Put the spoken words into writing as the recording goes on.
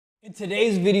In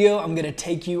today's video, I'm gonna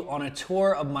take you on a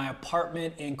tour of my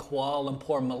apartment in Kuala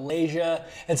Lumpur, Malaysia.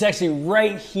 It's actually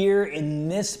right here in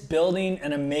this building,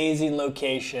 an amazing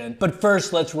location. But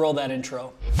first, let's roll that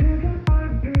intro.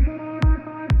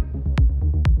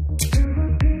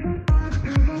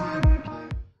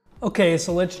 Okay,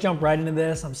 so let's jump right into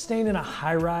this. I'm staying in a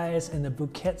high-rise in the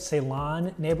Bukit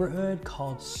Ceylon neighborhood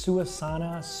called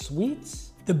Suasana Suites.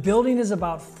 The building is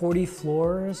about 40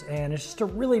 floors and it's just a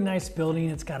really nice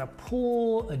building. It's got a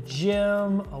pool, a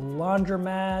gym, a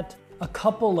laundromat, a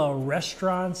couple of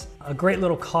restaurants, a great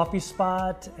little coffee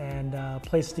spot and a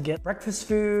place to get breakfast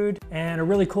food, and a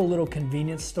really cool little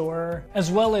convenience store,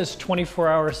 as well as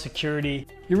 24-hour security.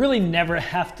 You really never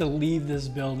have to leave this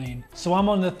building. So I'm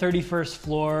on the 31st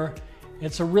floor.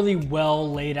 It's a really well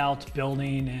laid out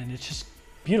building and it's just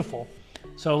beautiful.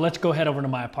 So let's go head over to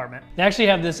my apartment. They actually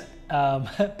have this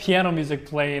piano music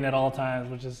playing at all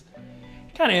times, which is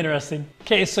kind of interesting.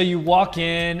 Okay, so you walk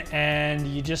in and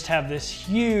you just have this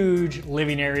huge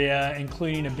living area,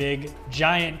 including a big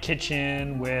giant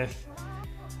kitchen with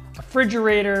a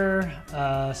refrigerator,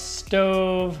 a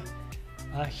stove,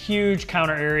 a huge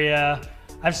counter area.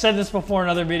 I've said this before in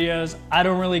other videos, I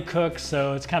don't really cook,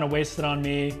 so it's kind of wasted on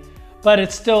me. But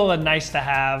it's still a nice to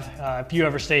have if you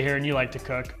ever stay here and you like to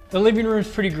cook. The living room is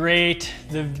pretty great.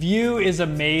 The view is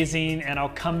amazing, and I'll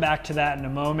come back to that in a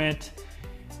moment.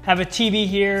 Have a TV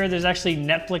here. There's actually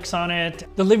Netflix on it.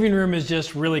 The living room is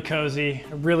just really cozy.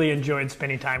 I really enjoyed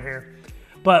spending time here.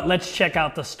 But let's check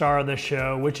out the star of the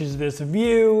show, which is this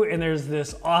view, and there's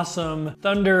this awesome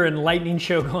thunder and lightning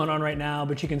show going on right now,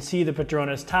 but you can see the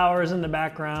Petronas Towers in the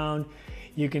background.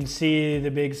 You can see the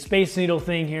big Space Needle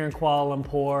thing here in Kuala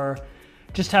Lumpur.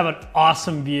 Just have an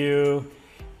awesome view,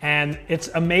 and it's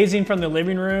amazing from the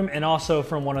living room and also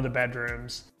from one of the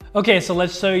bedrooms. Okay, so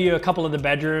let's show you a couple of the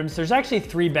bedrooms. There's actually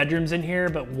 3 bedrooms in here,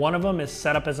 but one of them is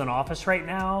set up as an office right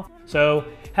now. So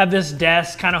have this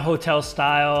desk, kind of hotel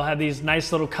style, have these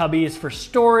nice little cubbies for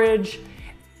storage,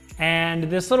 and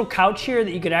this little couch here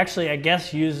that you could actually, I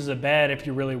guess, use as a bed if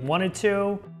you really wanted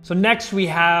to. So next we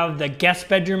have the guest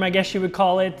bedroom, I guess you would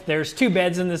call it. There's 2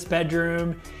 beds in this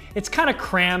bedroom. It's kind of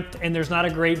cramped and there's not a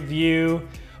great view,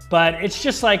 but it's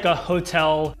just like a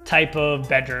hotel type of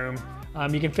bedroom.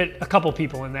 You can fit a couple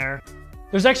people in there.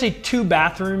 There's actually 2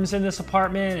 bathrooms in this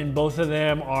apartment, and both of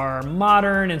them are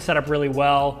modern and set up really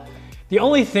well. The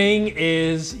only thing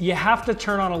is you have to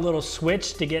turn on a little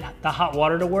switch to get the hot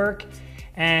water to work.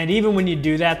 And even when you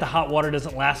do that, the hot water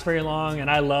doesn't last very long, and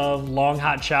I love long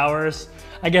hot showers.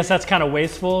 I guess that's kind of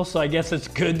wasteful, so I guess it's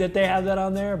good that they have that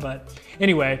on there, but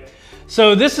anyway.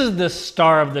 So this is the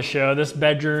star of the show. This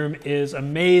bedroom is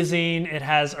amazing. It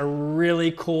has a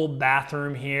really cool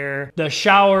bathroom here. The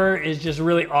shower is just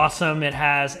really awesome. It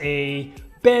has a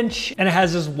bench, and it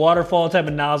has this waterfall type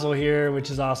of nozzle here, which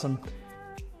is awesome.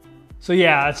 So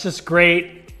yeah, it's just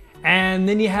great. And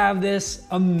then you have this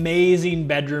amazing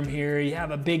bedroom here. You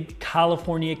have a big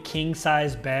California king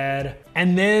size bed.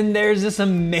 And then there's this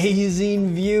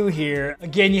amazing view here.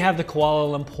 Again, you have the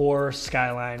Kuala Lumpur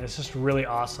skyline. It's just really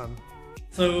awesome.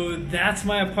 So that's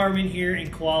my apartment here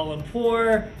in Kuala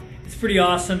Lumpur. It's pretty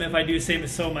awesome if I do say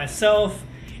so myself.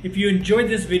 If you enjoyed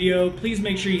this video, please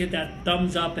make sure you hit that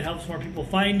thumbs up. It helps more people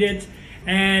find it.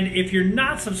 And if you're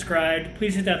not subscribed,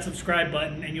 please hit that subscribe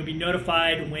button and you'll be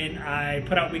notified when I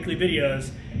put out weekly videos.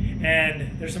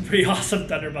 And there's some pretty awesome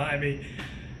thunder behind me.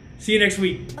 See you next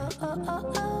week.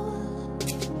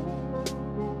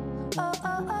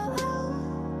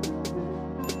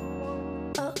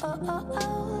 Oh,